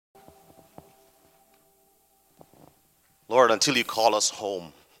Lord, until you call us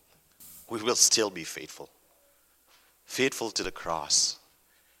home, we will still be faithful. Faithful to the cross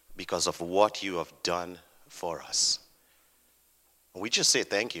because of what you have done for us. And we just say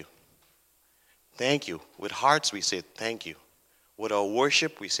thank you. Thank you. With hearts we say thank you. With our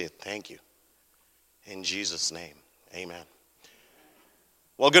worship we say thank you. In Jesus' name, amen.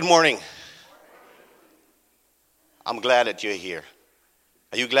 Well, good morning. I'm glad that you're here.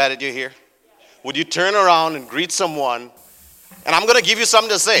 Are you glad that you're here? Would you turn around and greet someone? And I'm going to give you something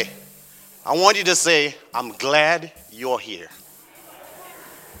to say. I want you to say, I'm glad you're here.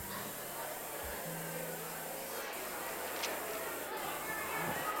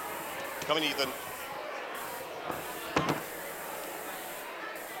 Come in, Ethan.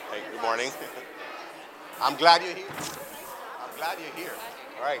 Hey, good morning. I'm glad you're here. I'm glad you're here.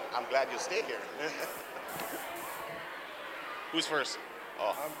 All right, I'm glad you stayed here. Who's first?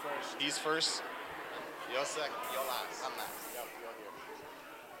 Oh, I'm first. He's first. You're second. You're last. I'm last. Yep, you're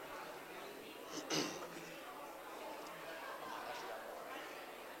here.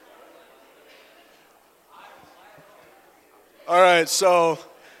 All right, so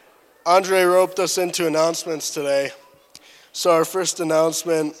Andre roped us into announcements today. So our first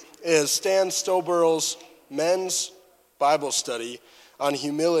announcement is Stan Stoberl's men's Bible study on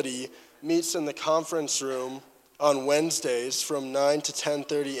humility meets in the conference room on Wednesdays from 9 to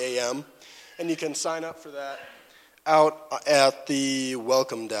 10:30 a.m. And you can sign up for that out at the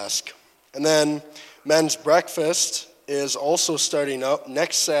welcome desk. And then men's breakfast is also starting up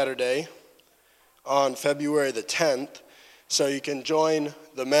next Saturday on February the 10th. So you can join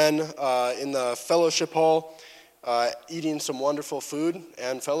the men in the fellowship hall eating some wonderful food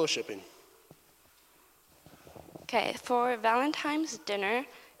and fellowshipping. Okay, for Valentine's dinner,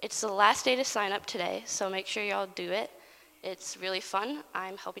 it's the last day to sign up today, so make sure y'all do it. It's really fun.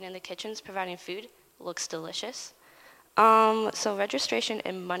 I'm helping in the kitchens, providing food. Looks delicious. So registration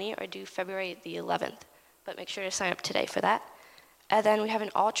and money are due February the 11th, but make sure to sign up today for that. And then we have an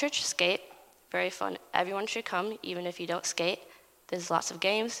all-church skate. Very fun. Everyone should come, even if you don't skate. There's lots of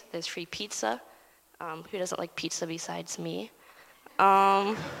games. There's free pizza. Who doesn't like pizza besides me?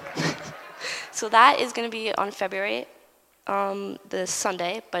 So that is going to be on February, the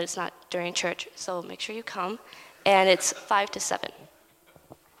Sunday, but it's not during church, so make sure you come. And it's 5 to 7.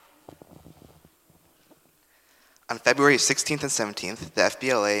 On February 16th and 17th, the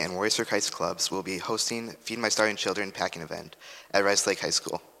FBLA and Warriors for Christ clubs will be hosting Feed My Starving Children packing event at Rice Lake High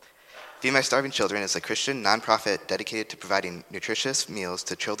School. Feed My Starving Children is a Christian nonprofit dedicated to providing nutritious meals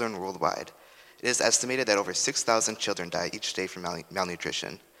to children worldwide. It is estimated that over 6,000 children die each day from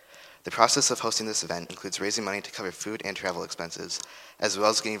malnutrition. The process of hosting this event includes raising money to cover food and travel expenses, as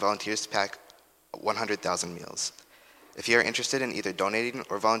well as getting volunteers to pack 100,000 meals. If you are interested in either donating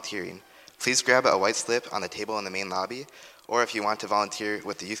or volunteering, please grab a white slip on the table in the main lobby, or if you want to volunteer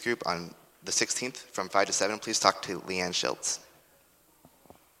with the youth group on the 16th from 5 to 7, please talk to Leanne Schultz.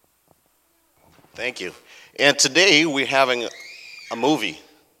 Thank you. And today we're having a movie.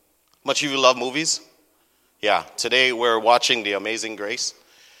 Much of you love movies? Yeah, today we're watching The Amazing Grace.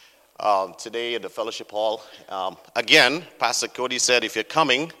 Today at the fellowship hall. Again, Pastor Cody said if you're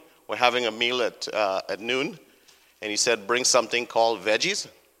coming, we're having a meal at noon. And he said bring something called veggies.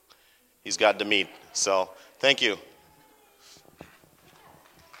 He's got the meat. So thank you.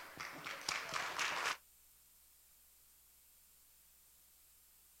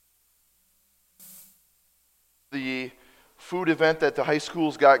 The food event that the high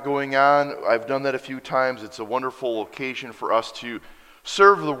school's got going on, I've done that a few times. It's a wonderful occasion for us to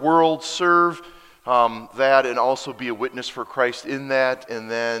serve the world, serve that, and also be a witness for Christ in that. And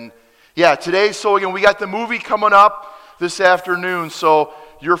then, today, so again, we got the movie coming up this afternoon. So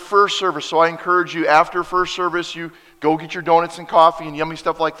your first service, so I encourage you after first service, you go get your donuts and coffee and yummy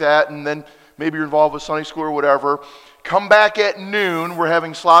stuff like that, and then maybe you're involved with Sunday school or whatever. Come back at noon. We're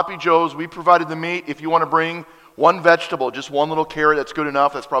having Sloppy Joe's. We provided the meat. If you want to bring one vegetable, just one little carrot, that's good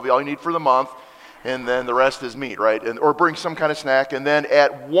enough. That's probably all you need for the month. And then the rest is meat, right? Or bring some kind of snack. And then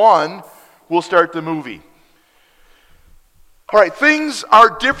at 1, we'll start the movie. All right, things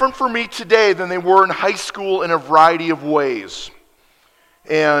are different for me today than they were in high school in a variety of ways.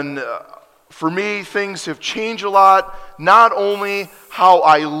 And for me, things have changed a lot. Not only how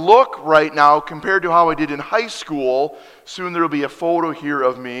I look right now compared to how I did in high school. Soon there will be a photo here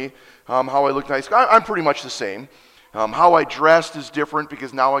of me. How I look in high school. I'm pretty much the same. How I dressed is different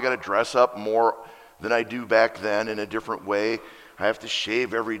because now I got to dress up more than I do back then in a different way. I have to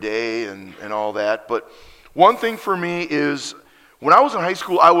shave every day and all that. But one thing for me is when I was in high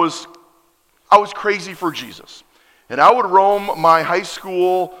school, I was crazy for Jesus. And I would roam my high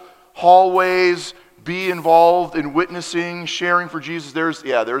school hallways, be involved in witnessing, sharing for Jesus.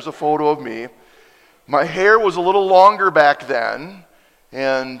 There's a photo of me. My hair was a little longer back then.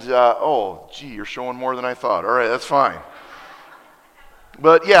 And, you're showing more than I thought. All right, that's fine.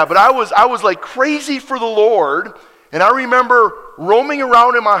 But I was like crazy for the Lord. And I remember roaming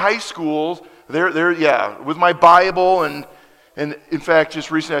around in my high school with my Bible. And in fact,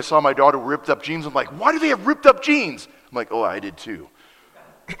 just recently I saw my daughter with ripped up jeans. I'm like, why do they have ripped up jeans? I'm like, oh, I did too.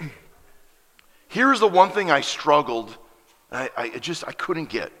 Here's the one thing I struggled, I couldn't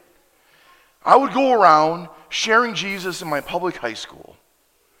get. I would go around sharing Jesus in my public high school.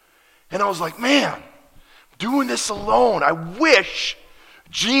 And I was like, man, doing this alone. I wish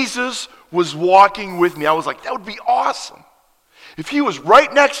Jesus was walking with me. I was like, that would be awesome. If he was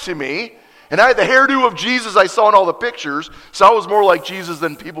right next to me, and I had the hairdo of Jesus I saw in all the pictures, so I was more like Jesus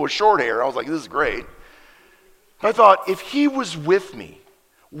than people with short hair. I was like, this is great. I thought, if he was with me,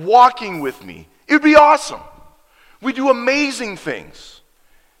 walking with me, it would be awesome. We do amazing things.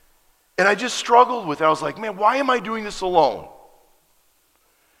 And I just struggled with it. I was like, man, why am I doing this alone?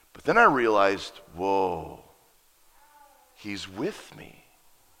 But then I realized, whoa, he's with me.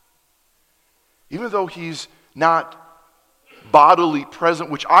 Even though he's not bodily present,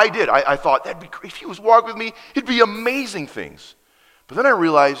 which I did. I thought, that'd be great. If he was walking with me, it'd be amazing things. But then I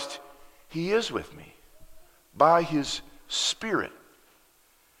realized he is with me by his Spirit.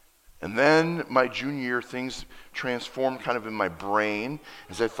 And then my junior year, things transformed kind of in my brain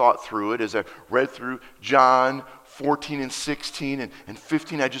as I thought through it, as I read through John 14 and 16 and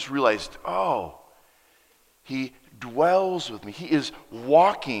 15. I just realized, he dwells with me. He is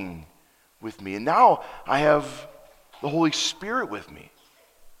walking with me. And now I have the Holy Spirit with me.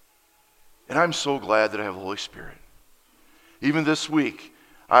 And I'm so glad that I have the Holy Spirit. Even this week,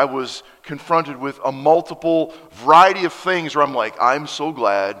 I was confronted with a multiple variety of things where I'm like, I'm so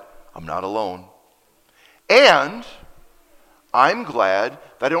glad I'm not alone. And I'm glad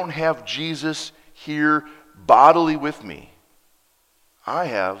that I don't have Jesus here bodily with me. I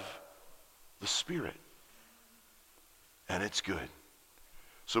have the Spirit. And it's good.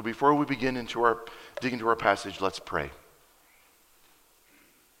 So before we dig into our passage, let's pray.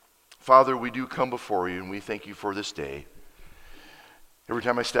 Father, we do come before you and we thank you for this day. Every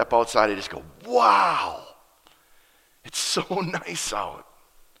time I step outside, I just go, wow, it's so nice out.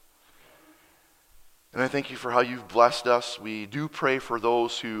 And I thank you for how you've blessed us. We do pray for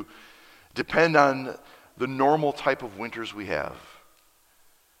those who depend on the normal type of winters we have.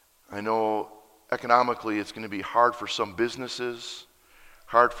 I know economically it's going to be hard for some businesses,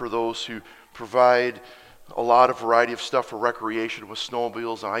 hard for those who provide a lot of variety of stuff for recreation with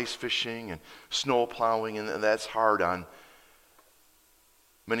snowmobiles and ice fishing and snow plowing, and that's hard on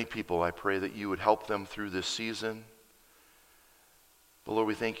many people. I pray that you would help them through this season. But Lord,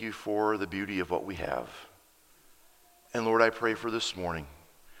 we thank you for the beauty of what we have. And Lord, I pray for this morning.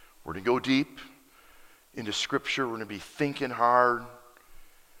 We're going to go deep into Scripture. We're going to be thinking hard.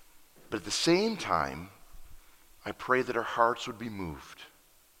 But at the same time, I pray that our hearts would be moved.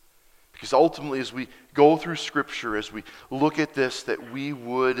 Because ultimately, as we go through Scripture, as we look at this, that we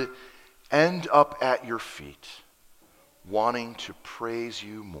would end up at your feet, wanting to praise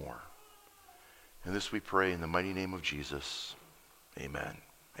you more. And this we pray in the mighty name of Jesus. Amen.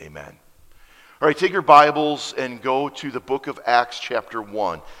 Amen. All right, take your Bibles and go to the book of Acts chapter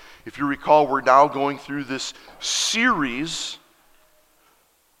 1. If you recall, we're now going through this series,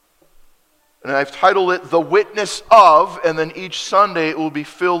 and I've titled it The Witness of, and then each Sunday it will be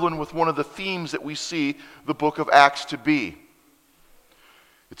filled in with one of the themes that we see the book of Acts to be.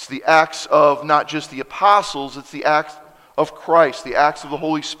 It's the acts of not just the apostles, it's the acts of Christ, the acts of the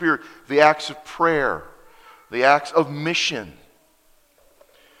Holy Spirit, the acts of prayer, the acts of mission.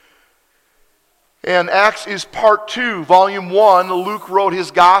 And Acts is part 2, volume 1. Luke wrote his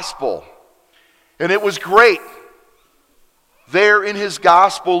gospel. And it was great. There in his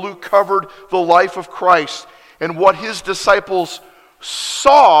gospel, Luke covered the life of Christ. And what his disciples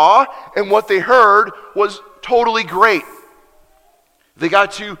saw and what they heard was totally great. They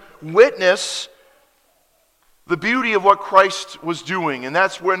got to witness the beauty of what Christ was doing. And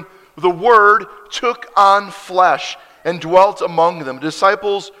that's when the Word took on flesh and dwelt among them. The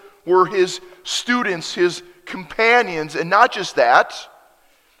disciples were his students, his companions, and not just that,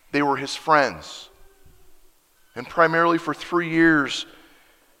 they were his friends. And primarily for 3 years,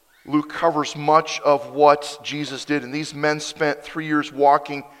 Luke covers much of what Jesus did. And these men spent 3 years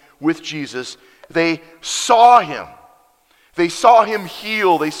walking with Jesus. They saw him. They saw him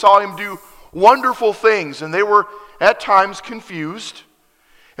heal. They saw him do wonderful things. And they were at times confused.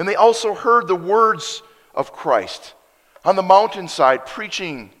 And they also heard the words of Christ on the mountainside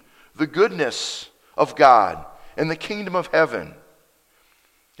preaching the goodness of God and the kingdom of heaven.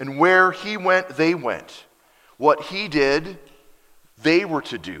 And where he went, they went. What he did, they were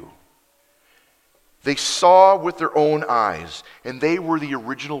to do. They saw with their own eyes, and they were the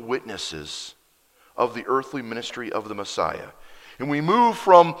original witnesses of the earthly ministry of the Messiah. And we move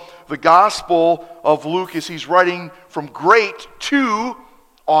from the Gospel of Luke as he's writing from great to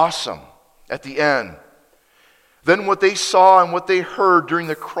awesome at the end. Then what they saw and what they heard during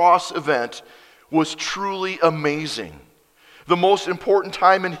the cross event was truly amazing. The most important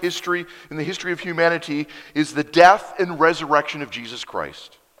time in history, in the history of humanity, is the death and resurrection of Jesus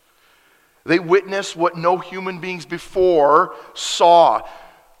Christ. They witnessed what no human beings before saw.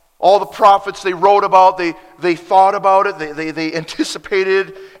 All the prophets they wrote about, they thought about it, they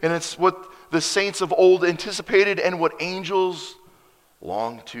anticipated, and it's what the saints of old anticipated and what angels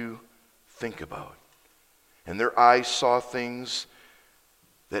long to think about. And their eyes saw things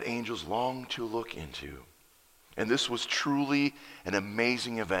that angels long to look into. And this was truly an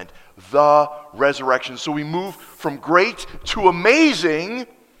amazing event, the resurrection. So we move from great to amazing.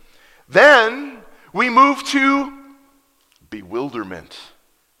 Then we move to bewilderment.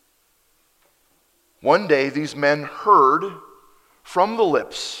 One day these men heard from the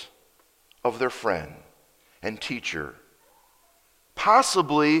lips of their friend and teacher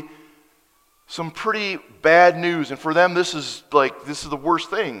possibly some pretty bad news. And for them this is the worst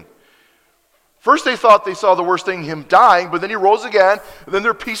thing. First they thought they saw the worst thing, him dying, but then he rose again, and then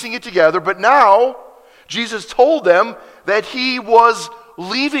they're piecing it together. But now Jesus told them that he was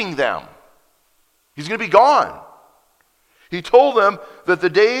leaving them. He's going to be gone. He told them that the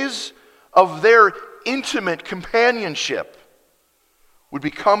days of their intimate companionship would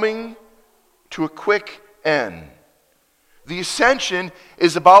be coming to a quick end. The ascension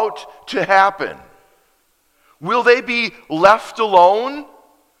is about to happen. Will they be left alone?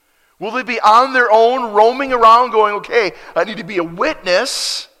 Will they be on their own, roaming around going, okay, I need to be a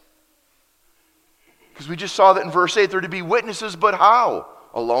witness? Because we just saw that in verse 8, they're to be witnesses, but how?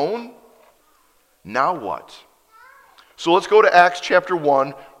 Alone? Now what? So let's go to Acts chapter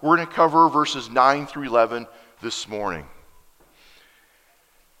 1. We're going to cover verses 9 through 11 this morning.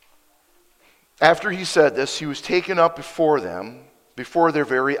 After he said this, he was taken up before them, before their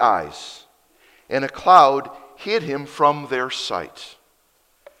very eyes, and a cloud hid him from their sight.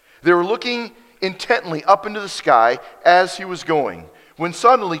 They were looking intently up into the sky as he was going, when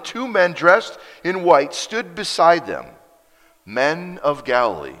suddenly 2 men dressed in white stood beside them. Men of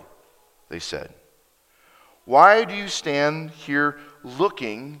Galilee, they said, why do you stand here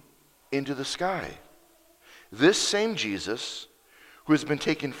looking into the sky? This same Jesus, who has been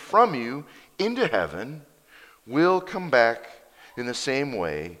taken from you into heaven, will come back in the same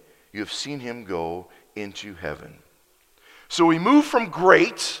way you have seen him go into heaven. So we move from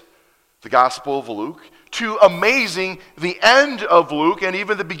great, the Gospel of Luke, to amazing, the end of Luke, and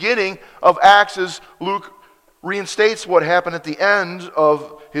even the beginning of Acts as Luke reinstates what happened at the end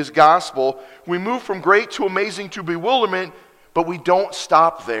of his Gospel. We move from great to amazing to bewilderment, but we don't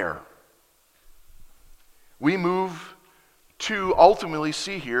stop there. We move to ultimately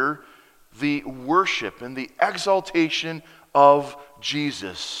see here the worship and the exaltation of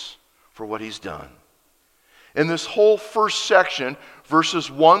Jesus for what he's done. In this whole first section,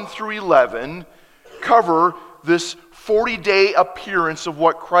 verses 1 through 11, cover this 40-day appearance of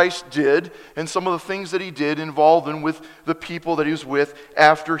what Christ did and some of the things that he did involved in with the people that he was with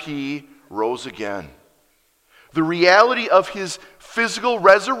after he rose again. The reality of his physical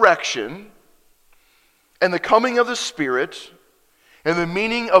resurrection and the coming of the Spirit and the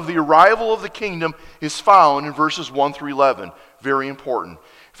meaning of the arrival of the kingdom is found in verses 1 through 11. Very important.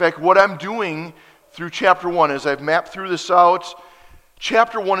 In fact, what I'm doing through chapter 1, as I've mapped through this out,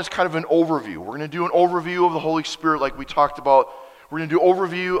 chapter 1 is kind of an overview. We're going to do an overview of the Holy Spirit like we talked about. We're going to do an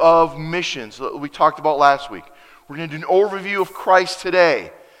overview of missions that we talked about last week. We're going to do an overview of Christ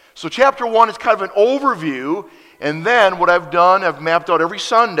today. So chapter 1 is kind of an overview, and then what I've done, I've mapped out every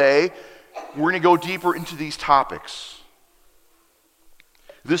Sunday, we're going to go deeper into these topics.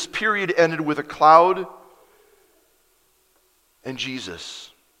 This period ended with a cloud and Jesus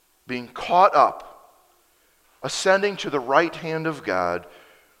being caught up, ascending to the right hand of God,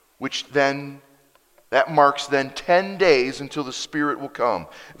 which then, that marks then 10 days until the Spirit will come.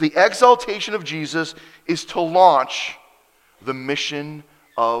 The exaltation of Jesus is to launch the mission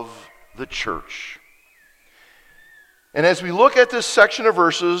of the church. And as we look at this section of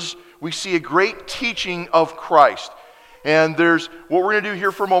verses, we see a great teaching of Christ. And there's what we're going to do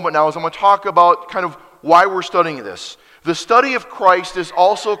here for a moment now is I'm going to talk about kind of why we're studying this. The study of Christ is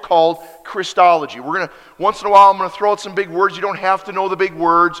also called Christology. Once in a while, I'm going to throw out some big words. You don't have to know the big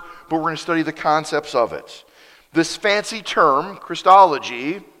words, but we're going to study the concepts of it. This fancy term,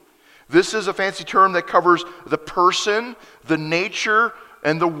 Christology, this is a fancy term that covers the person, the nature,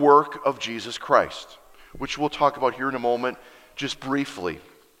 and the work of Jesus Christ, which we'll talk about here in a moment, just briefly.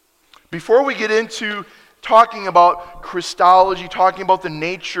 Before we get into talking about Christology, talking about the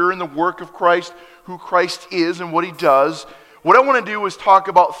nature and the work of Christ, who Christ is and what he does, what I want to do is talk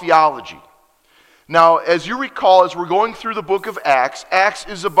about theology. Now, as you recall, as we're going through the book of Acts, Acts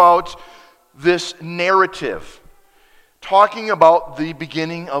is about this narrative, talking about the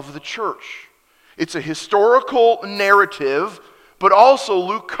beginning of the church. It's a historical narrative, but also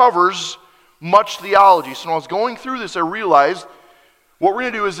Luke covers much theology. So when I was going through this, I realized what we're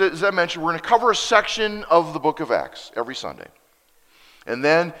going to do is, as I mentioned, we're going to cover a section of the book of Acts every Sunday. And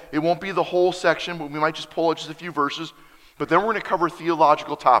then it won't be the whole section, but we might just pull out just a few verses. But then we're going to cover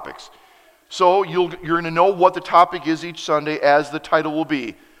theological topics. So you're going to know what the topic is each Sunday, as the title will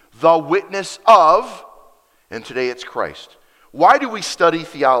be, The Witness of, and today it's Christ. Why do we study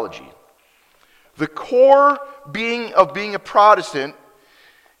theology? The core of being a Protestant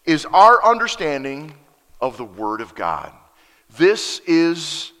is our understanding of the Word of God. This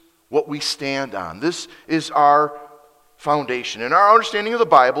is what we stand on. This is our foundation. And our understanding of the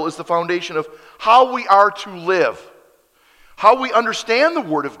Bible is the foundation of how we are to live. How we understand the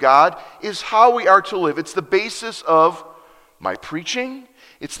Word of God is how we are to live. It's the basis of my preaching.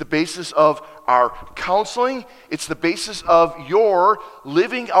 It's the basis of our counseling. It's the basis of your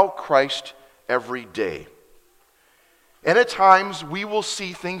living out Christ every day. And at times, we will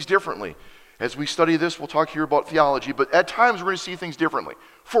see things differently. As we study this, we'll talk here about theology, but at times we're going to see things differently.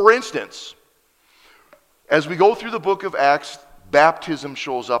 For instance, as we go through the book of Acts, baptism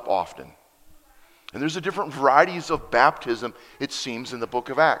shows up often. And there's a different varieties of baptism, it seems, in the book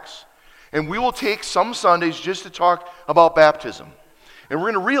of Acts. And we will take some Sundays just to talk about baptism. And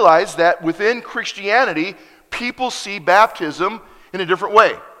we're going to realize that within Christianity, people see baptism in a different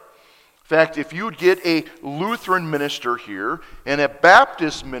way. In fact, if you'd get a Lutheran minister here, and a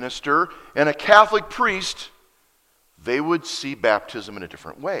Baptist minister, and a Catholic priest, they would see baptism in a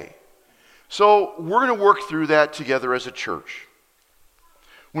different way. So we're going to work through that together as a church.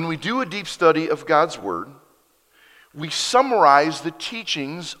 When we do a deep study of God's Word, we summarize the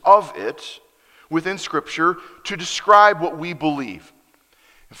teachings of it within Scripture to describe what we believe.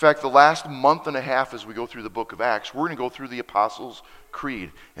 In fact, the last month and a half as we go through the book of Acts, we're going to go through the Apostles'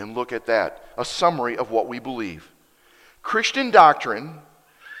 Creed and look at that, a summary of what we believe. Christian doctrine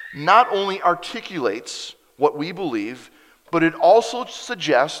not only articulates what we believe, but it also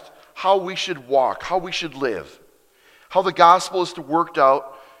suggests how we should walk, how we should live, how the gospel is to work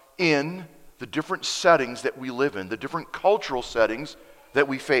out in the different settings that we live in, the different cultural settings that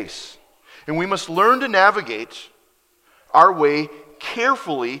we face. And we must learn to navigate our way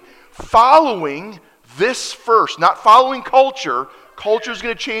carefully, following this first, not following culture. Culture is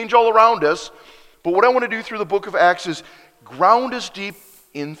going to change all around us. But what I want to do through the book of Acts is ground us deep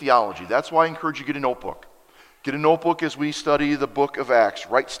in theology. That's why I encourage you to get a notebook. Get a notebook as we study the book of Acts.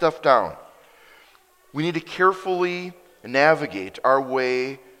 Write stuff down. We need to carefully navigate our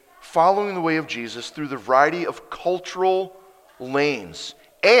way, following the way of Jesus through the variety of cultural lanes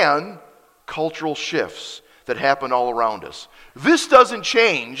and cultural shifts that happen all around us. This doesn't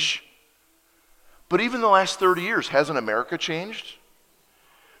change, but even the last 30 years, hasn't America changed?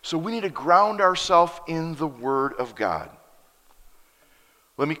 So we need to ground ourselves in the Word of God.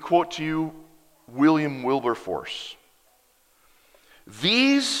 Let me quote to you William Wilberforce.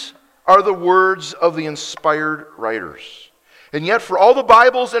 These are the words of the inspired writers. And yet, for all the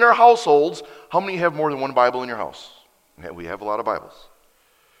Bibles in our households, how many have more than one Bible in your house? Yeah, we have a lot of Bibles.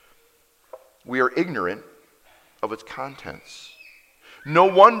 We are ignorant of its contents. No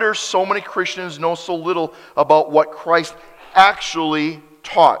wonder so many Christians know so little about what Christ actually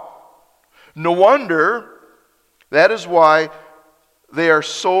taught. No wonder that is why they are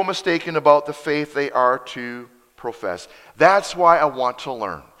so mistaken about the faith they are to profess. That's why I want to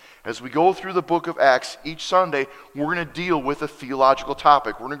learn. As we go through the book of Acts each Sunday, we're going to deal with a theological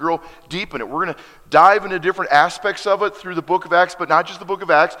topic. We're going to grow deep in it. We're going to dive into different aspects of it through the book of Acts, but not just the book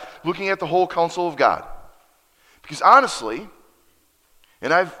of Acts, looking at the whole counsel of God. Because honestly,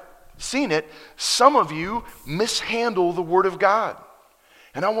 and I've seen it, some of you mishandle the Word of God.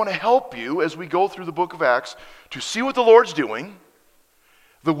 And I want to help you as we go through the book of Acts to see what the Lord's doing,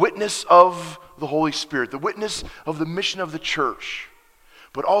 the witness of the Holy Spirit, the witness of the mission of the church,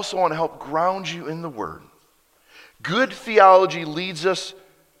 but also want to help ground you in the Word. Good theology leads us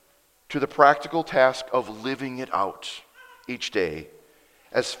to the practical task of living it out. each day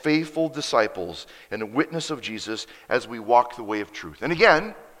as faithful disciples and a witness of Jesus as we walk the way of truth. And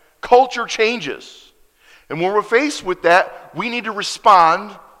again, culture changes. And when we're faced with that, we need to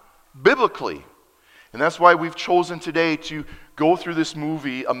respond biblically. And that's why we've chosen today to go through this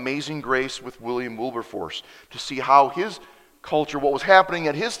movie, Amazing Grace, with William Wilberforce, to see how his culture, what was happening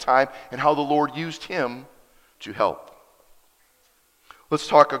at his time, and how the Lord used him to help. Let's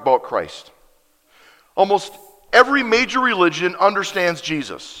talk about Christ. Almost every major religion understands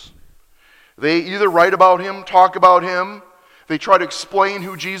Jesus. They either write about him, talk about him, they try to explain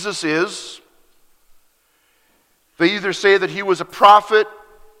who Jesus is. They either say that he was a prophet,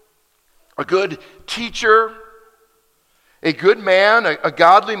 a good teacher, a good man, a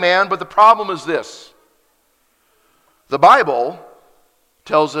godly man, but the problem is this. The Bible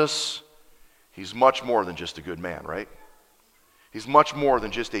tells us he's much more than just a good man, right? He's much more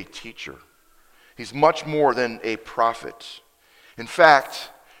than just a teacher. He's much more than a prophet. In fact,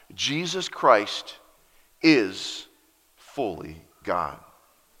 Jesus Christ is fully God.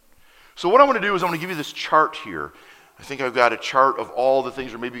 So what I want to do is I'm going to give you this chart here. I think I've got a chart of all the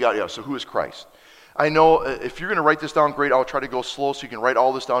things, or maybe you got, so who is Christ? I know if you're going to write this down, great. I'll try to go slow so you can write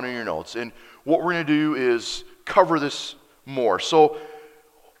all this down in your notes. And what we're going to do is cover this more. So,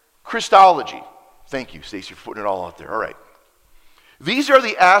 Christology. Thank you, Stacy, for putting it all out there. All right. These are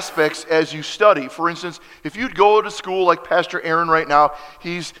the aspects as you study. For instance, if you'd go to school like Pastor Aaron right now,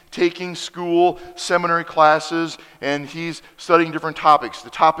 he's taking school, seminary classes, and he's studying different topics. The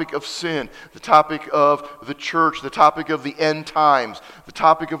topic of sin, the topic of the church, the topic of the end times, the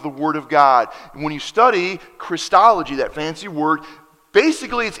topic of the Word of God. And when you study Christology, that fancy word,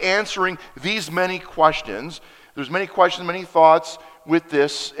 basically it's answering these many questions. There's many questions, many thoughts with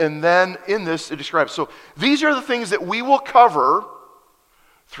this, and then in this it describes. So these are the things that we will cover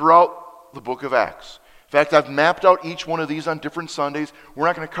throughout the book of Acts. In fact, I've mapped out each one of these on different Sundays. We're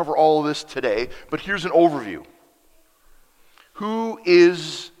not going to cover all of this today, but here's an overview. Who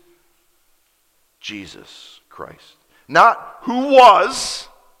is Jesus Christ? Not who was,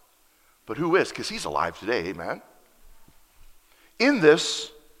 but who is, because he's alive today, amen? In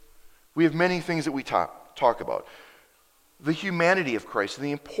this, we have many things that we talk about. The humanity of Christ and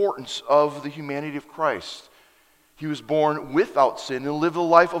the importance of the humanity of Christ. He was born without sin and lived a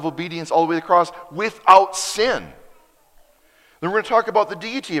life of obedience all the way to the cross without sin. Then we're going to talk about the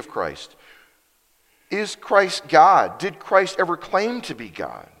deity of Christ. Is Christ God? Did Christ ever claim to be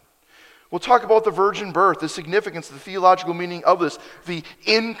God? We'll talk about the virgin birth, the significance, the theological meaning of this, the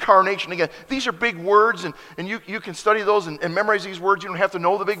incarnation. Again, these are big words, and you can study those and memorize these words. You don't have to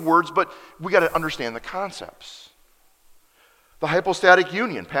know the big words, but we got to understand the concepts. The hypostatic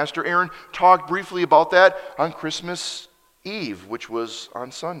union. Pastor Aaron talked briefly about that on Christmas Eve, which was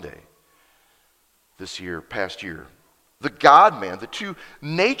on Sunday past year. The God-man, the two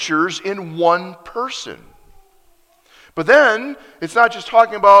natures in one person. But then, it's not just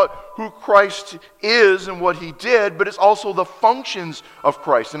talking about who Christ is and what he did, but it's also the functions of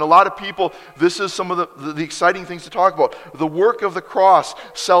Christ. And a lot of people, this is some of the exciting things to talk about. The work of the cross,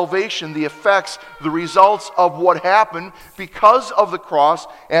 salvation, the effects, the results of what happened because of the cross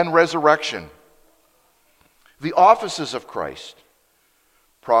and resurrection. The offices of Christ,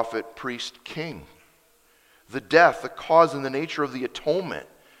 prophet, priest, king. The death, the cause, and the nature of the atonement.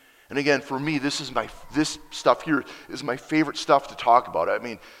 And again, for me, this stuff here is my favorite stuff to talk about. I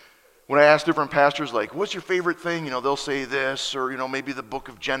mean, when I ask different pastors, like, what's your favorite thing? They'll say this, or, maybe the book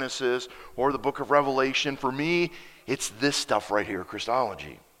of Genesis, or the book of Revelation. For me, it's this stuff right here,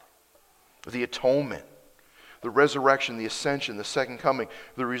 Christology. The atonement, the resurrection, the ascension, the second coming,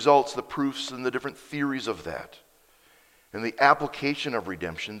 the results, the proofs, and the different theories of that. And the application of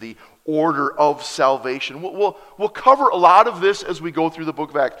redemption, the order of salvation. We'll cover a lot of this as we go through the book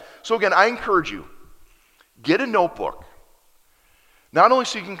of Acts. So again, I encourage you, get a notebook. Not only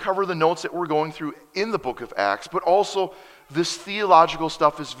so you can cover the notes that we're going through in the book of Acts, but also this theological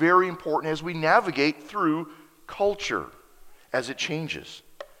stuff is very important as we navigate through culture as it changes.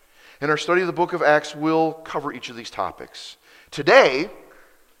 In our study of the book of Acts, we'll cover each of these topics. Today,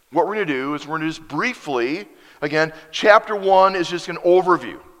 what we're going to do is we're going to just briefly, again, chapter 1 is just an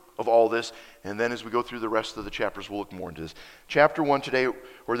overview of all this, and then as we go through the rest of the chapters, we'll look more into this. Chapter 1 today,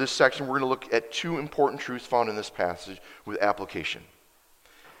 or this section, we're going to look at two important truths found in this passage with application.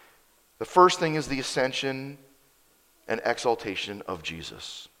 The first thing is the ascension and exaltation of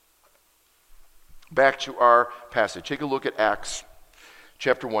Jesus. Back to our passage. Take a look at Acts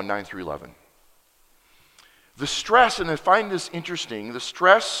chapter 1, 9 through 11. The stress, and I find this interesting, the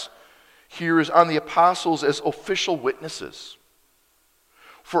stress here is on the apostles as official witnesses.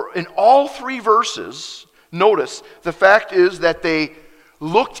 For in all three verses, Notice, the fact is that they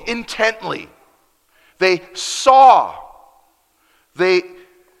looked intently. They saw. They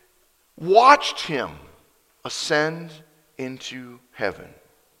watched him ascend into heaven.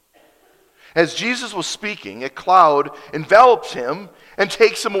 As Jesus was speaking, a cloud envelops him and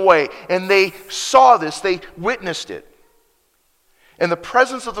takes him away. And they saw this, they witnessed it. And the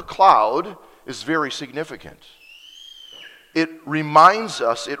presence of the cloud is very significant. It reminds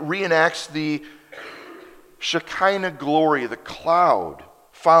us, it reenacts the Shekinah glory, the cloud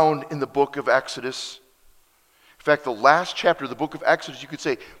found in the book of Exodus. In fact, the last chapter of the book of Exodus, you could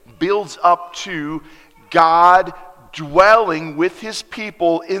say, builds up to God dwelling with his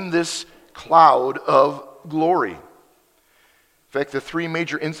people in this cloud of glory. In fact, the three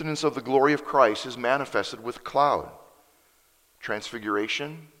major incidents of the glory of Christ is manifested with cloud.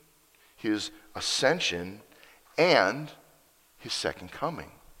 Transfiguration, his ascension, and his second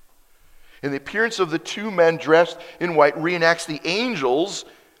coming. And the appearance of the two men dressed in white reenacts the angels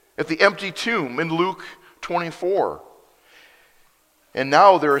at the empty tomb in Luke 24. And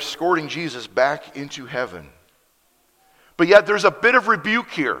now they're escorting Jesus back into heaven. But yet there's a bit of rebuke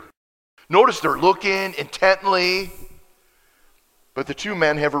here. Notice they're looking intently, but the two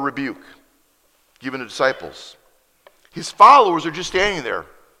men have a rebuke given to disciples. His followers are just standing there.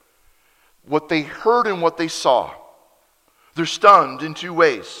 What they heard and what they saw. They're stunned in two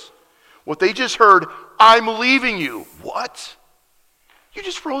ways. What they just heard, I'm leaving you. What? You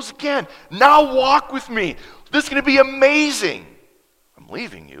just rose again. Now walk with me. This is going to be amazing. I'm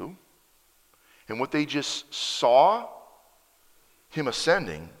leaving you. And what they just saw, him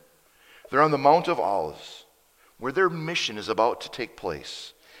ascending, they're on the Mount of Olives, where their mission is about to take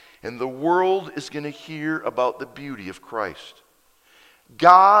place. And the world is going to hear about the beauty of Christ.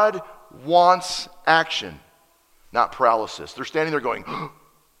 God wants action, not paralysis. They're standing there going,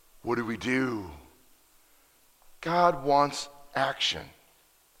 what do we do? God wants action.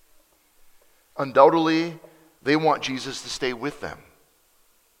 Undoubtedly, they want Jesus to stay with them.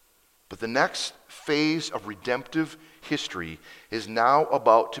 But the next phase of redemptive history is now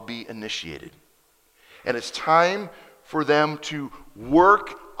about to be initiated. And it's time for them to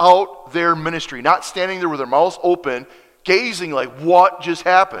work out their ministry, not standing there with their mouths open, gazing like, what just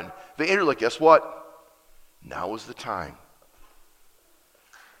happened? They enter like, guess what? Now is the time.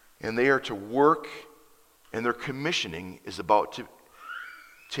 And they are to work, and their commissioning is about to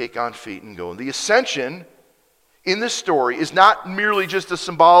take on feet and go. And the ascension in this story is not merely just a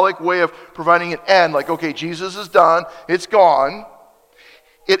symbolic way of providing an end, like, okay, Jesus is done, it's gone.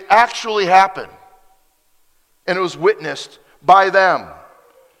 It actually happened. And it was witnessed by them.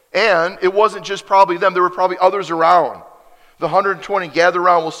 And it wasn't just probably them, there were probably others around. The 120 gathered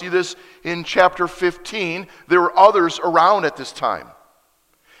around. We'll see this in chapter 15. There were others around at this time.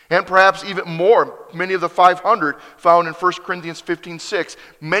 And perhaps even more, many of the 500 found in 1 Corinthians 15:6.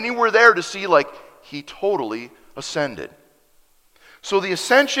 Many were there to see, like, he totally ascended. So the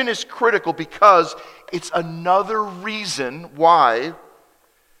ascension is critical because it's another reason why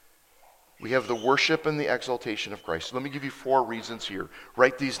we have the worship and the exaltation of Christ. So let me give you 4 reasons here.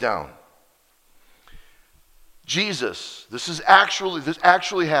 Write these down. Jesus, this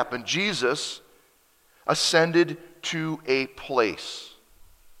actually happened. Jesus ascended to a place.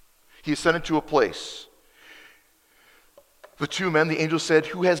 He ascended to a place. The two men, the angel said,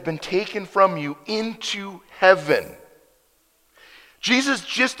 who has been taken from you into heaven. Jesus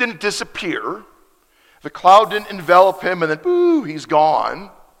just didn't disappear. The cloud didn't envelop him and then, boo, he's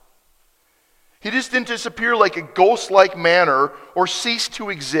gone. He just didn't disappear like a ghost-like manner or cease to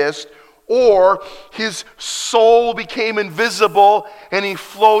exist, or his soul became invisible and he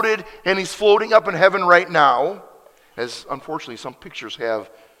floated and he's floating up in heaven right now, as unfortunately some pictures have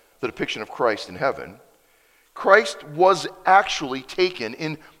the depiction of Christ in heaven. Christ was actually taken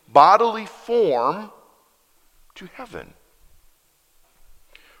in bodily form to heaven.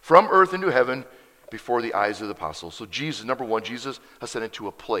 From earth into heaven before the eyes of the apostles. So Jesus, number one, Jesus ascended to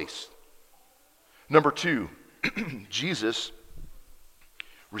a place. Number 2, Jesus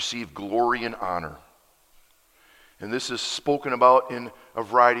received glory and honor. And this is spoken about in a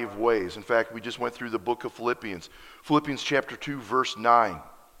variety of ways. In fact, we just went through the book of Philippians. Philippians chapter 2, verse 9.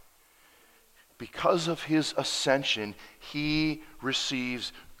 Because of his ascension, he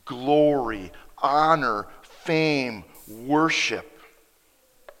receives glory, honor, fame, worship.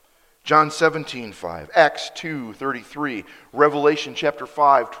 John 17:5, Acts 2:33, Revelation chapter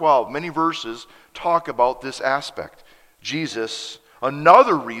 5:12. Many verses talk about this aspect. Jesus,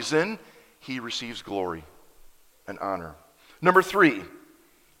 another reason he receives glory and honor. Number 3,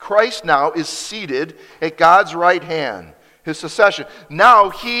 Christ now is seated at God's right hand. his succession. Now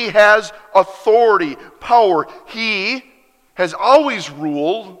he has authority, power. He has always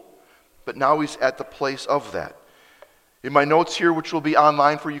ruled, but now he's at the place of that. In my notes here, which will be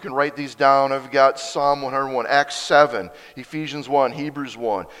online for you, can write these down. I've got Psalm 101, Acts 7, Ephesians 1, Hebrews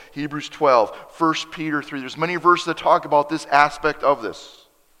 1, Hebrews 12, 1 Peter 3. There's many verses that talk about this aspect of this.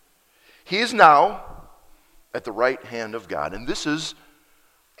 He is now at the right hand of God. And this is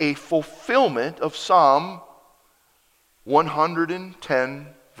a fulfillment of Psalm 110,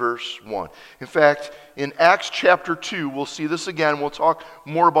 verse 1. In fact, in Acts chapter 2, we'll see this again. We'll talk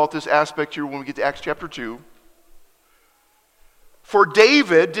more about this aspect here when we get to Acts chapter 2. For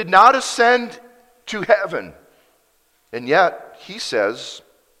David did not ascend to heaven, and yet he says,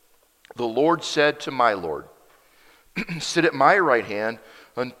 the Lord said to my Lord, sit at my right hand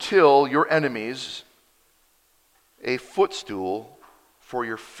until your enemies a footstool for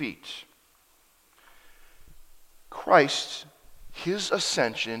your feet. Christ, his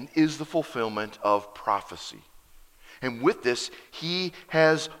ascension, is the fulfillment of prophecy. And with this, he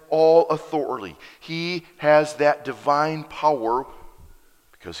has all authority. He has that divine power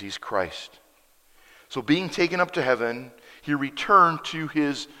because he's Christ. So being taken up to heaven, he returned to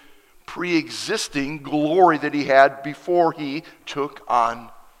his pre-existing glory that he had before he took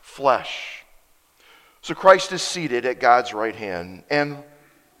on flesh. So Christ is seated at God's right hand. And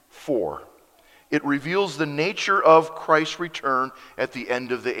 4, it reveals the nature of Christ's return at the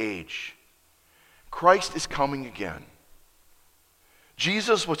end of the age. Christ is coming again.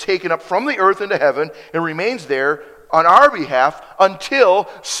 Jesus was taken up from the earth into heaven and remains there on our behalf until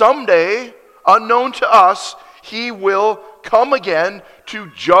someday, unknown to us, he will come again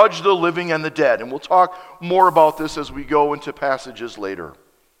to judge the living and the dead. And we'll talk more about this as we go into passages later.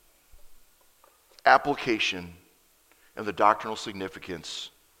 Application and the doctrinal significance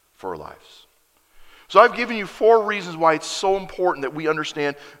for our lives. So I've given you 4 reasons why it's so important that we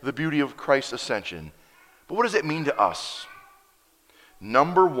understand the beauty of Christ's ascension. But what does it mean to us?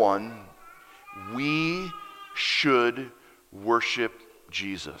 Number 1, we should worship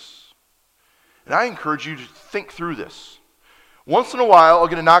Jesus. And I encourage you to think through this. Once in a while, I'll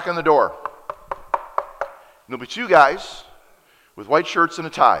get a knock on the door. And there'll be 2 guys with white shirts and a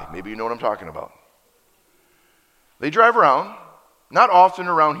tie. Maybe you know what I'm talking about. They drive around, not often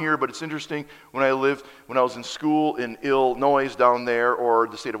around here, but it's interesting. When I was in school in Illinois down there, or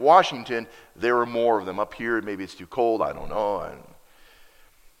the state of Washington, there were more of them. Up here, maybe it's too cold, I don't know.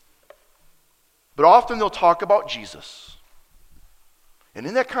 But often they'll talk about Jesus. And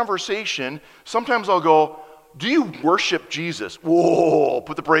in that conversation, sometimes I'll go, do you worship Jesus? Whoa,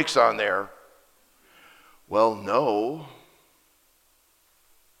 put the brakes on there. Well, no.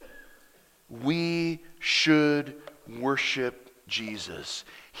 We should worship Jesus.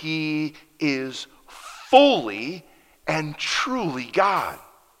 He is fully and truly God.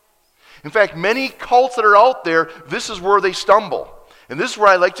 In fact, many cults that are out there, this is where they stumble. And this is where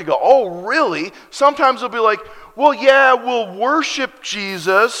I like to go, oh, really? Sometimes they'll be like, well, yeah, we'll worship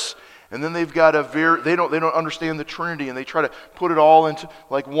Jesus. And then they've got they don't understand the Trinity, and they try to put it all into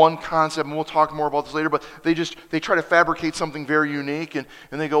like one concept, and we'll talk more about this later, but they try to fabricate something very unique, and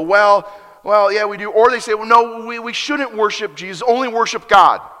they go, well, yeah, we do. Or they say, well, no, we shouldn't worship Jesus, only worship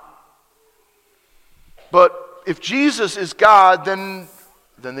God. But if Jesus is God, then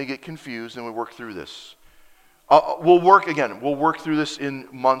they get confused, and we work through this. We'll work through this in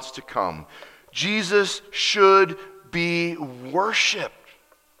months to come. Jesus should be worshiped.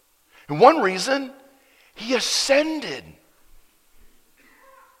 And one reason, he ascended.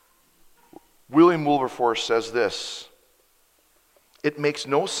 William Wilberforce says this: it makes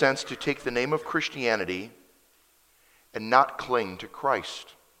no sense to take the name of Christianity and not cling to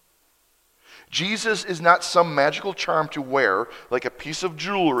Christ. Jesus is not some magical charm to wear like a piece of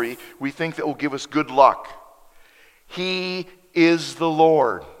jewelry we think that will give us good luck. He is the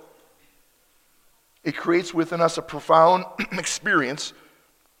Lord. It creates within us a profound experience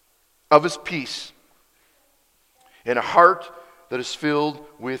of his peace and a heart that is filled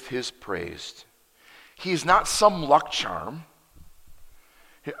with his praise. He is not some luck charm.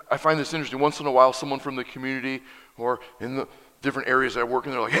 I find this interesting. Once in a while, someone from the community or in the different areas I work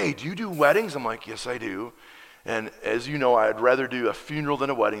in, they're like, hey, do you do weddings? I'm like, yes, I do. And as you know, I'd rather do a funeral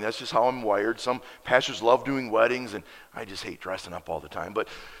than a wedding. That's just how I'm wired. Some pastors love doing weddings, and I just hate dressing up all the time. But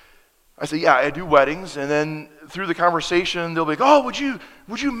I say, yeah, I do weddings. And then through the conversation, they'll be like, oh, would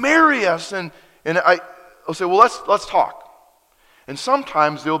you marry us? And I'll say, well, let's talk. And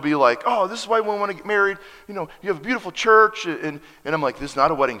sometimes they'll be like, oh, this is why we want to get married. You know, you have a beautiful church. And I'm like, this is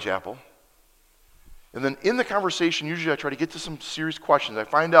not a wedding chapel. And then in the conversation, usually I try to get to some serious questions. I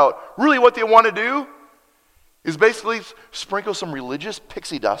find out really what they want to do. is basically sprinkle some religious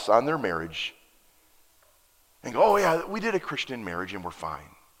pixie dust on their marriage and go, oh yeah, we did a Christian marriage and we're fine.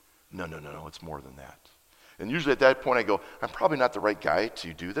 No, it's more than that. And usually at that point I go, I'm probably not the right guy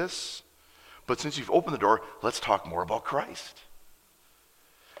to do this, but since you've opened the door, let's talk more about Christ.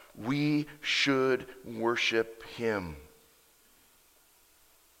 We should worship him.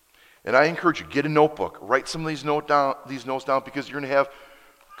 And I encourage you, get a notebook, write some of these notes down, because you're going to have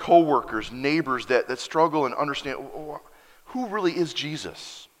co-workers, neighbors that struggle and understand who really is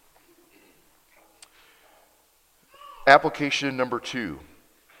Jesus. Application number 2.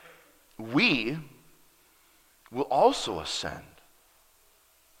 We will also ascend.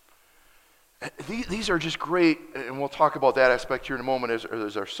 These are just great, and we'll talk about that aspect here in a moment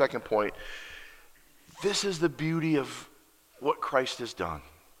as our second point. This is the beauty of what Christ has done.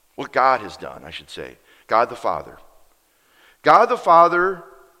 What God has done, I should say. God the Father. God the Father,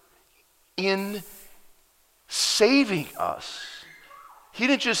 in saving us, he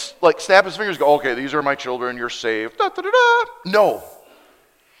didn't just snap his fingers and go, okay, these are my children, you're saved. Da, da, da, da. No.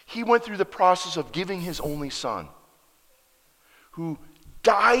 He went through the process of giving his only son, who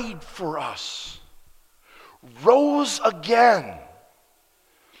died for us, rose again.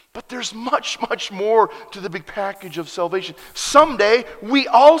 But there's much, much more to the big package of salvation. Someday, we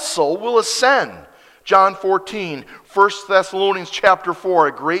also will ascend. John 14, 1 Thessalonians chapter 4,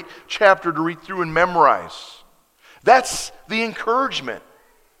 a great chapter to read through and memorize. That's the encouragement.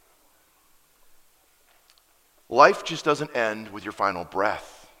 Life just doesn't end with your final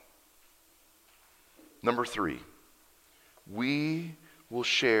breath. Number 3, we will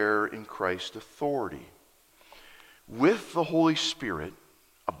share in Christ's authority. With the Holy Spirit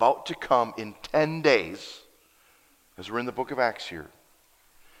about to come in 10 days, as we're in the book of Acts here,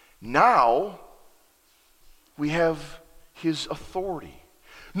 now we have his authority.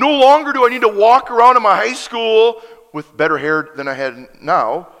 No longer do I need to walk around in my high school with better hair than I had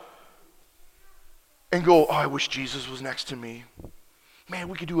now and go, oh, I wish Jesus was next to me. Man,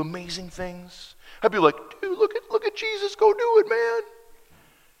 we could do amazing things. I'd be like, dude, look at Jesus, go do it, man.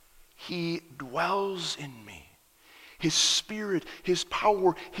 He dwells in me. His Spirit, his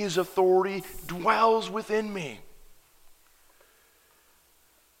power, his authority dwells within me.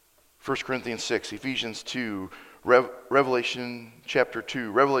 1 Corinthians 6, Ephesians 2, Revelation chapter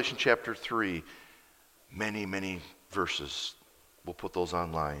 2, Revelation chapter 3. Many, many verses. We'll put those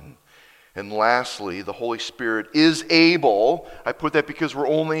online. And lastly, the Holy Spirit is able. I put that because we're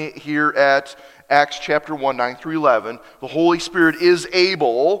only here at Acts chapter 1, 9 through 11. The Holy Spirit is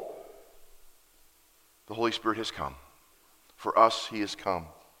able. The Holy Spirit has come. For us, he has come.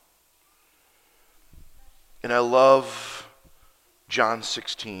 And I love John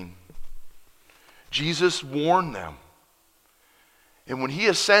 16. Jesus warned them. And when he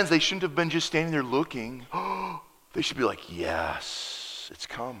ascends, they shouldn't have been just standing there looking. They should be like, yes, it's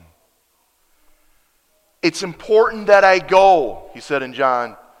come. It's important that I go, he said in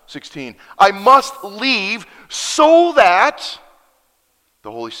John 16. I must leave so that the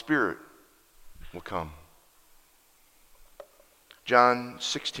Holy Spirit will come. John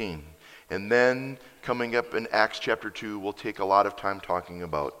 16. And then coming up in Acts chapter 2, we'll take a lot of time talking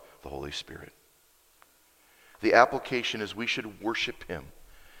about the Holy Spirit. The application is we should worship him,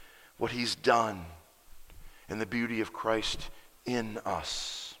 what he's done, and the beauty of Christ in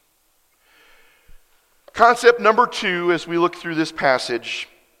us. Concept number 2, as we look through this passage,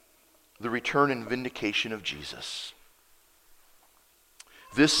 the return and vindication of Jesus.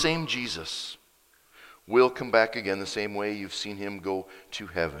 This same Jesus will come back again the same way you've seen him go to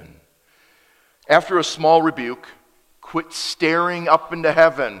heaven. After a small rebuke, quit staring up into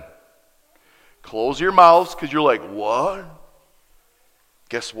heaven. Close your mouths because you're like, what?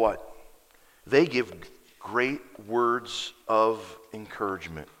 Guess what? They give great words of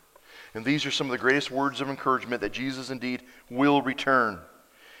encouragement. And these are some of the greatest words of encouragement that Jesus indeed will return.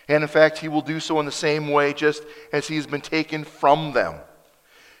 And in fact, he will do so in the same way just as he has been taken from them.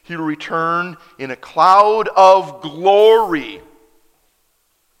 He will return in a cloud of glory.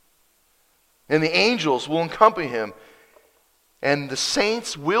 And the angels will accompany him. And the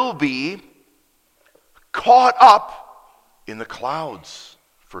saints will be caught up in the clouds.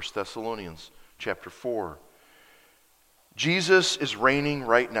 1 Thessalonians chapter 4. Jesus is reigning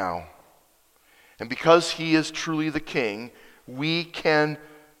right now. And because he is truly the king, we can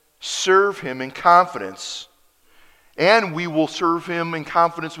serve him in confidence. And we will serve him in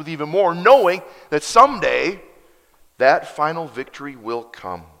confidence with even more, knowing that someday that final victory will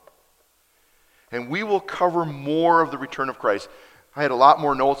come. And we will cover more of the return of Christ. I had a lot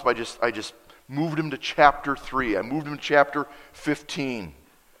more notes, but I just moved him to chapter 3. I moved him to chapter 15.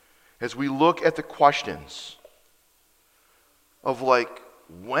 As we look at the questions of like,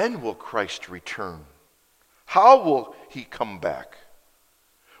 when will Christ return? How will he come back?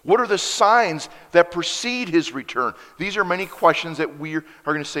 What are the signs that precede his return? These are many questions that we are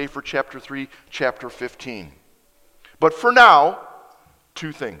going to say for chapter 3, chapter 15. But for now,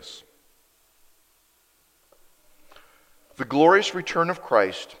 two things. The glorious return of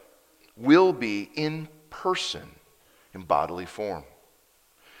Christ will be in person, in bodily form.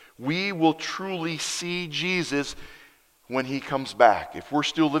 We will truly see Jesus when he comes back. If we're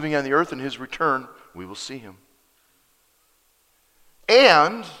still living on the earth in his return, we will see him.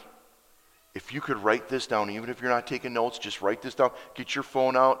 And if you could write this down, even if you're not taking notes, just write this down. Get your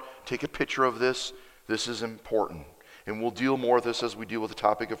phone out, take a picture of this. This is important. And we'll deal more with this as we deal with the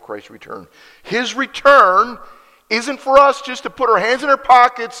topic of Christ's return. His return isn't for us just to put our hands in our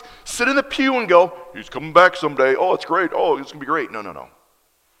pockets, sit in the pew and go, he's coming back someday. Oh, it's great. Oh, it's going to be great. No, no, no.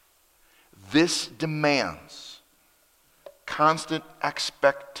 This demands constant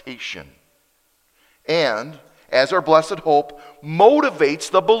expectation. And, as our blessed hope, motivates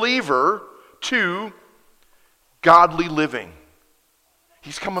the believer to godly living.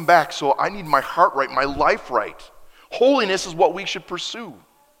 He's coming back, so I need my heart right, my life right. Holiness is what we should pursue.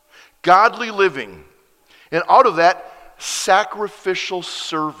 Godly living. And out of that, sacrificial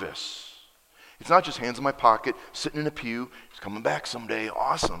service. It's not just hands in my pocket, sitting in a pew, he's coming back someday,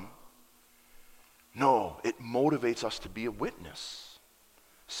 awesome. No, it motivates us to be a witness.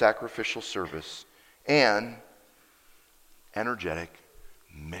 Sacrificial service and energetic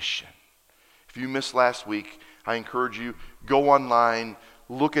mission. If you missed last week, I encourage you, go online,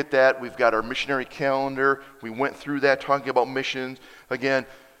 look at that. We've got our missionary calendar. We went through that talking about missions. Again,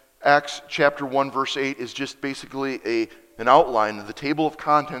 Acts chapter 1 verse 8 is just basically an outline of the table of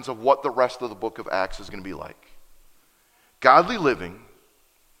contents of what the rest of the book of Acts is going to be like. Godly living,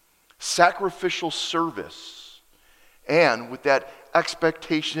 sacrificial service, and with that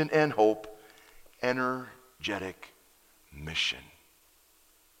expectation and hope, energetic mission.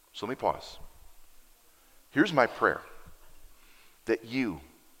 So let me pause. Here's my prayer, that you,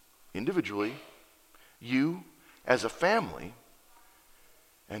 individually, you as a family,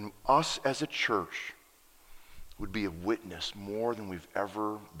 and us as a church would be a witness more than we've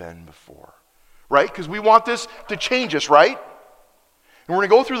ever been before. Right? Because we want this to change us, right? And we're going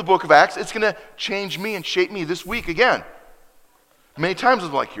to go through the book of Acts. It's going to change me and shape me this week again. Many times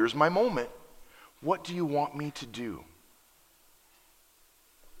I'm like, here's my moment. What do you want me to do?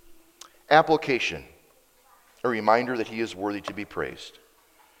 Application. A reminder that he is worthy to be praised.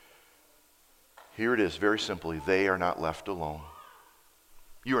 Here it is, very simply. They are not left alone.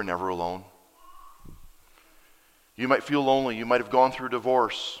 You are never alone. You might feel lonely. You might have gone through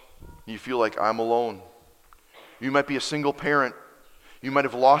divorce. You feel like I'm alone. You might be a single parent. You might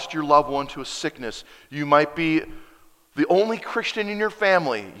have lost your loved one to a sickness. You might be the only Christian in your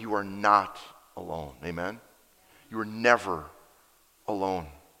family. You are not alone. Amen? You are never alone.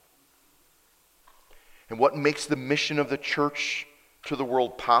 And what makes the mission of the church to the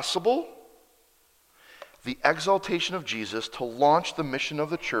world possible? The exaltation of Jesus to launch the mission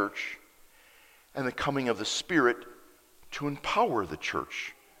of the church and the coming of the Spirit to empower the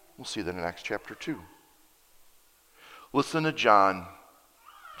church. We'll see that in Acts chapter 2. Listen to John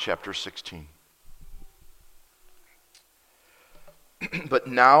chapter 16. But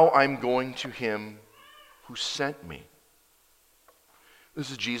now I'm going to him who sent me.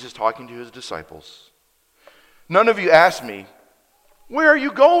 This is Jesus talking to his disciples. None of you asked me, where are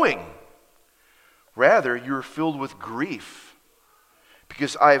you going? Rather, you are filled with grief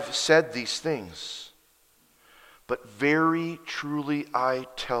because I've said these things. But very truly I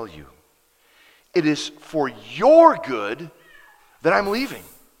tell you, it is for your good that I'm leaving.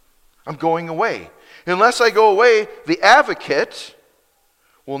 I'm going away. Unless I go away, the advocate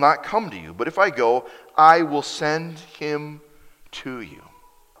will not come to you. But if I go, I will send him to you.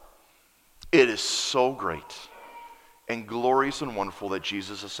 It is so great and glorious and wonderful that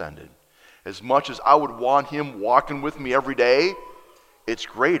Jesus ascended. As much as I would want him walking with me every day, it's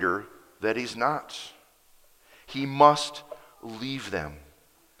greater that he's not. He must leave them.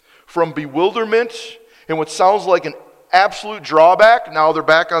 From bewilderment and what sounds like an absolute drawback, now they're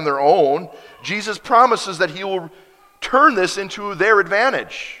back on their own, Jesus promises that he will turn this into their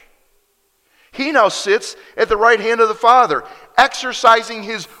advantage. He now sits at the right hand of the Father, exercising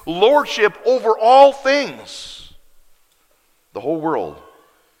his lordship over all things, the whole world.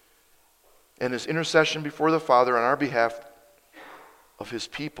 And his intercession before the Father on our behalf of his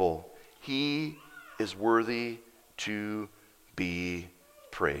people, he is worthy to be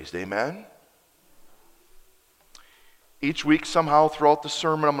praised. Amen? Each week, somehow, throughout the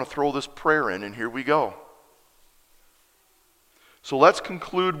sermon, I'm going to throw this prayer in, and here we go. So let's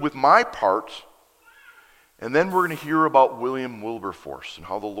conclude with my part, and then we're going to hear about William Wilberforce and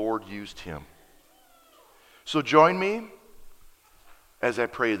how the Lord used him. So join me as I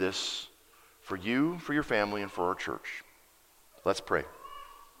pray this for you, for your family, and for our church. Let's pray.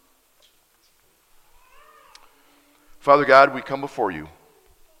 Father God, we come before you,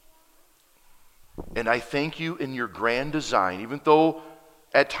 and I thank you in your grand design, even though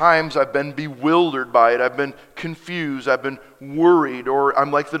at times I've been bewildered by it, I've been confused, I've been worried, or I'm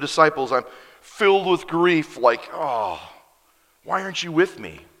like the disciples, I'm filled with grief, like, oh, why aren't you with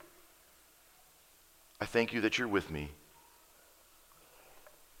me? I thank you that you're with me.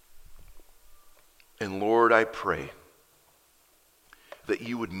 And Lord, I pray that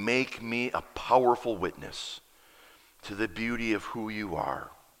you would make me a powerful witness to the beauty of who you are.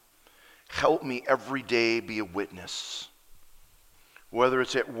 Help me every day be a witness. Whether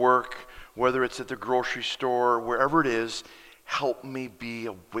it's at work, whether it's at the grocery store, wherever it is, help me be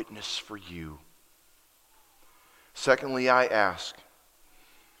a witness for you. Secondly, I ask,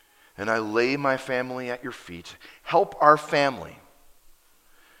 and I lay my family at your feet, help our family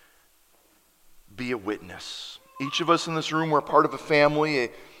be a witness. Each of us in this room, we're part of a family.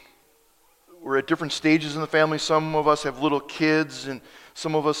 We're at different stages in the family. Some of us have little kids, and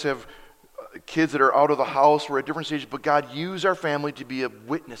some of us have kids that are out of the house. We're at different stages. But God, use our family to be a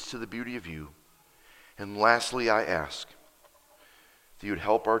witness to the beauty of you. And lastly, I ask that you would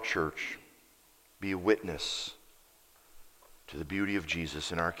help our church be a witness to the beauty of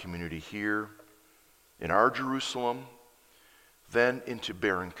Jesus in our community here, in our Jerusalem, then into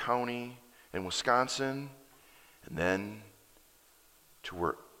Barron County and Wisconsin, and then to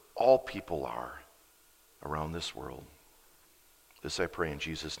where all people are around this world. This I pray in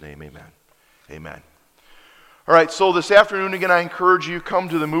Jesus' name, amen. Amen. All right, so this afternoon, again, I encourage you, come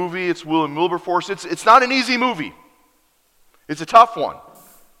to the movie. It's William Wilberforce. It's not an easy movie. It's a tough one. In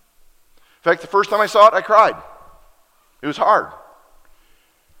fact, the first time I saw it, I cried. It was hard.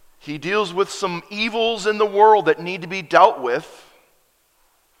 He deals with some evils in the world that need to be dealt with.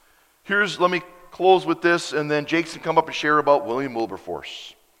 Let me close with this, and then Jake's can come up and share about William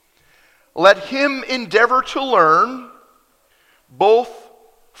Wilberforce. Let him endeavor to learn both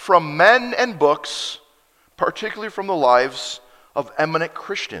from men and books, particularly from the lives of eminent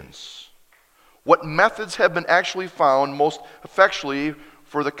Christians, what methods have been actually found most effectually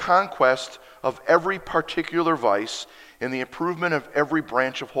for the conquest of every particular vice and the improvement of every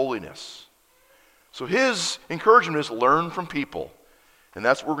branch of holiness. So his encouragement is learn from people. And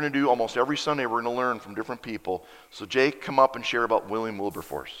that's what we're going to do almost every Sunday. We're going to learn from different people. So Jake, come up and share about William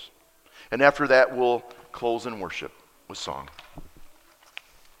Wilberforce. And after that, we'll close in worship with song.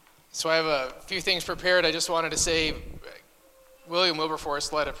 So I have a few things prepared. I just wanted to say William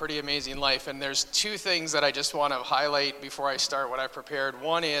Wilberforce led a pretty amazing life. And there's two things that I just want to highlight before I start what I prepared.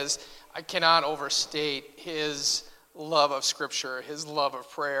 One is I cannot overstate his love of Scripture, his love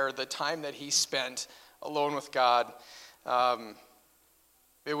of prayer, the time that he spent alone with God.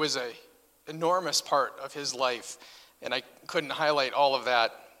 It was an enormous part of his life, and I couldn't highlight all of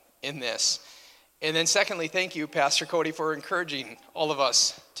that in this. And then secondly, thank you, Pastor Cody, for encouraging all of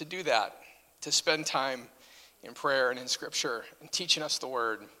us to do that, to spend time in prayer and in Scripture and teaching us the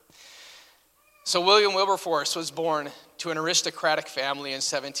Word. So William Wilberforce was born to an aristocratic family in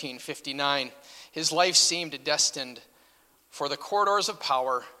 1759. His life seemed destined for the corridors of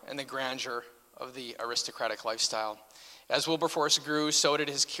power and the grandeur of the aristocratic lifestyle. As Wilberforce grew, so did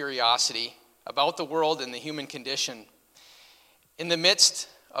his curiosity about the world and the human condition. In the midst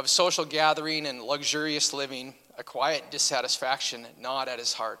of social gathering and luxurious living, a quiet dissatisfaction gnawed at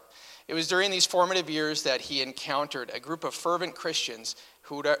his heart. It was during these formative years that he encountered a group of fervent Christians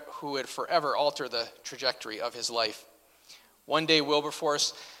who would forever alter the trajectory of his life. One day,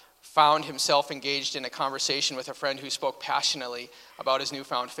 Wilberforce found himself engaged in a conversation with a friend who spoke passionately about his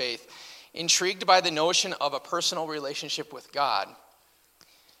newfound faith. Intrigued by the notion of a personal relationship with God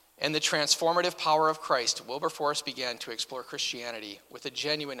and the transformative power of Christ, Wilberforce began to explore Christianity with a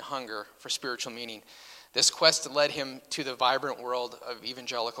genuine hunger for spiritual meaning. This quest led him to the vibrant world of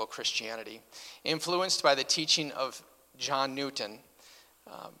evangelical Christianity. Influenced by the teaching of John Newton,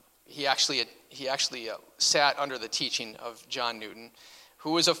 he actually sat under the teaching of John Newton,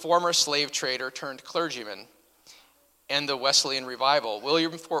 who was a former slave trader turned clergyman, and the Wesleyan revival.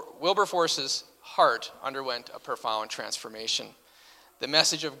 Wilberforce's heart underwent a profound transformation. The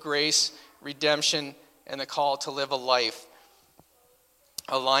message of grace, redemption, and the call to live a life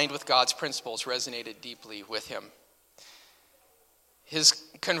aligned with God's principles resonated deeply with him. His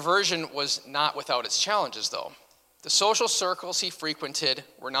conversion was not without its challenges, though. The social circles he frequented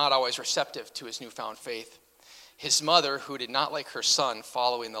were not always receptive to his newfound faith. His mother, who did not like her son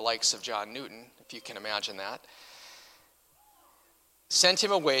following the likes of John Newton, if you can imagine that, sent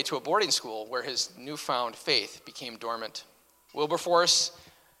him away to a boarding school where his newfound faith became dormant. Wilberforce,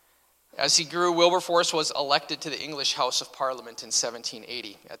 as he grew, Wilberforce was elected to the English House of Parliament in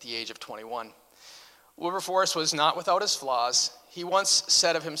 1780 at the age of 21. Wilberforce was not without his flaws. He once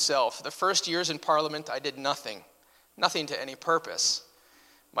said of himself, "The first years in Parliament I did nothing to any purpose.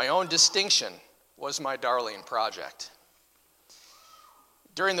 My own distinction was my darling project."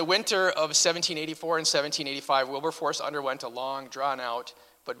 During the winter of 1784 and 1785, Wilberforce underwent a long, drawn-out,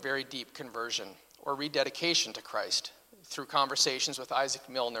 but very deep conversion, or rededication to Christ, through conversations with Isaac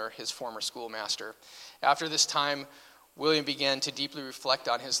Milner, his former schoolmaster. After this time, William began to deeply reflect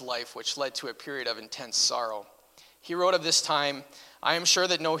on his life, which led to a period of intense sorrow. He wrote of this time, "I am sure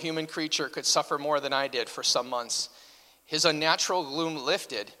that no human creature could suffer more than I did for some months." His unnatural gloom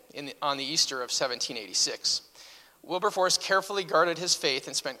lifted on the Easter of 1786. Wilberforce carefully guarded his faith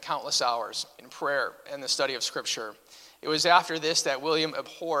and spent countless hours in prayer and the study of Scripture. It was after this that William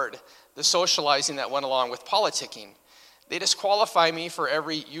abhorred the socializing that went along with politicking. "They disqualify me for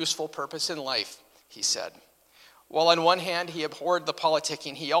every useful purpose in life," he said. While on one hand he abhorred the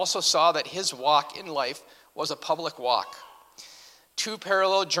politicking, he also saw that his walk in life was a public walk. Two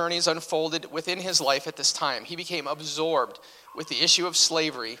parallel journeys unfolded within his life at this time. He became absorbed with the issue of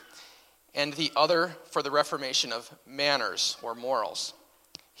slavery, and the other for the reformation of manners or morals.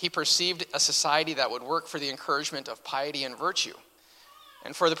 He perceived a society that would work for the encouragement of piety and virtue,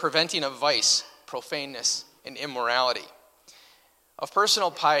 and for the preventing of vice, profaneness, and immorality. Of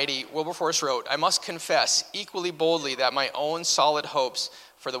personal piety, Wilberforce wrote, "I must confess equally boldly that my own solid hopes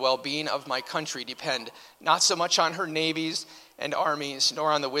for the well-being of my country depend not so much on her navies and armies,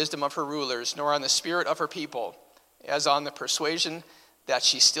 nor on the wisdom of her rulers, nor on the spirit of her people, as on the persuasion that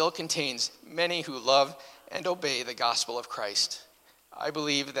she still contains many who love and obey the gospel of Christ. I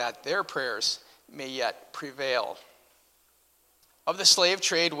believe that their prayers may yet prevail." Of the slave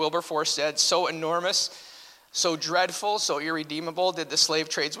trade, Wilberforce said, "So enormous, so dreadful, so irredeemable did the slave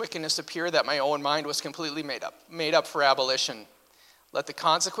trade's wickedness appear that my own mind was completely made up for abolition. Let the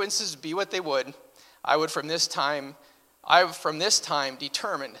consequences be what they would, I from this time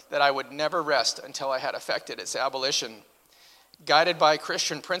determined that I would never rest until I had effected its abolition." Guided by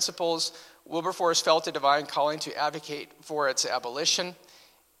Christian principles, Wilberforce felt a divine calling to advocate for the abolition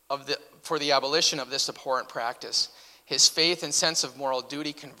of this abhorrent practice. His faith and sense of moral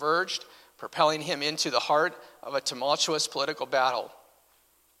duty converged, propelling him into the heart of a tumultuous political battle.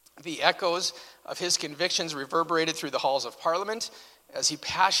 The echoes of his convictions reverberated through the halls of Parliament as he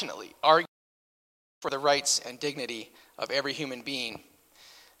passionately argued for the rights and dignity of every human being.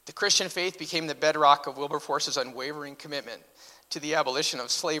 The Christian faith became the bedrock of Wilberforce's unwavering commitment to the abolition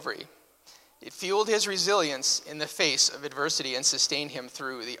of slavery. It fueled his resilience in the face of adversity and sustained him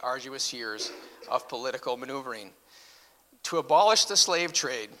through the arduous years of political maneuvering. To abolish the slave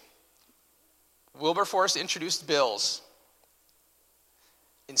trade, Wilberforce introduced bills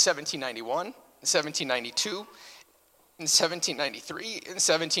in 1791, in 1792, in 1793, in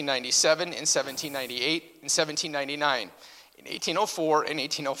 1797, in 1798, in 1799, in 1804, and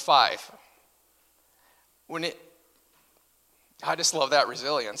 1805. I just love that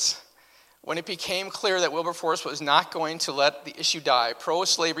resilience. When it became clear that Wilberforce was not going to let the issue die,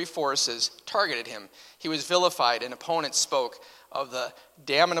 pro-slavery forces targeted him. He was vilified, and opponents spoke of the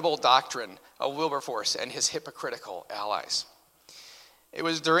damnable doctrine of Wilberforce and his hypocritical allies. It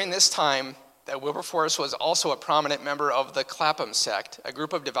was during this time that Wilberforce was also a prominent member of the Clapham sect, a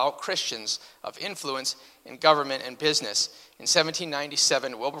group of devout Christians of influence in government and business. In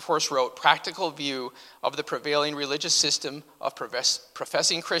 1797, Wilberforce wrote Practical View of the Prevailing Religious System of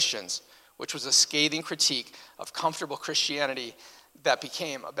Professing Christians, which was a scathing critique of comfortable Christianity that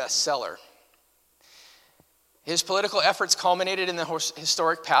became a bestseller. His political efforts culminated in the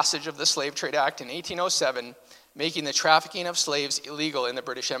historic passage of the Slave Trade Act in 1807, making the trafficking of slaves illegal in the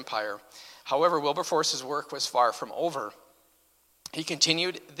British Empire. However, Wilberforce's work was far from over. He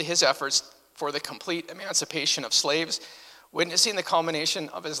continued his efforts for the complete emancipation of slaves, witnessing the culmination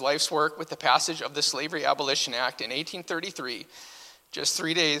of his life's work with the passage of the Slavery Abolition Act in 1833, just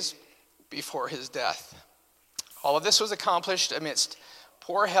 3 days before his death. All of this was accomplished amidst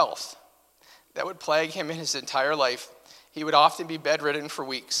poor health that would plague him in his entire life. He would often be bedridden for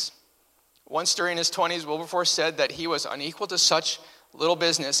weeks. Once during his 20s, Wilberforce said that he was unequal to such little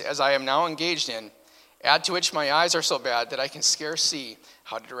business as I am now engaged in, add to which my eyes are so bad that I can scarce see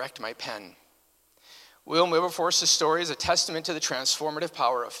how to direct my pen. William Wilberforce's story is a testament to the transformative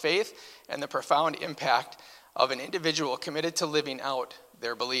power of faith and the profound impact of an individual committed to living out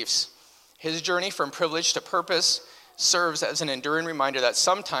their beliefs. His journey from privilege to purpose serves as an enduring reminder that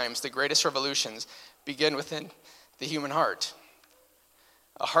sometimes the greatest revolutions begin within the human heart.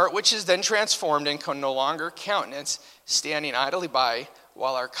 A heart which is then transformed and can no longer countenance standing idly by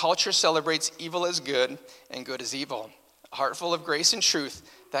while our culture celebrates evil as good and good as evil. A heart full of grace and truth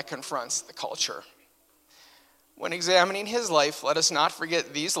that confronts the culture. When examining his life, let us not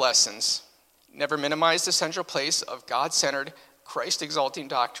forget these lessons. Never minimize the central place of God-centered, Christ-exalting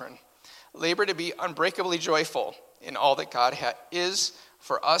doctrine. Labor to be unbreakably joyful in all that God is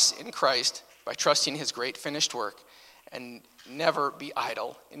for us in Christ by trusting his great finished work, and never be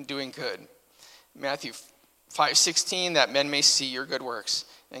idle in doing good. Matthew 5:16, that men may see your good works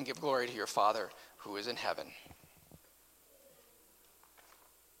and give glory to your Father who is in heaven.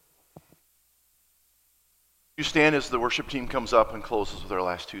 You stand as the worship team comes up and closes with our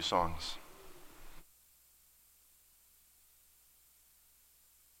last two songs.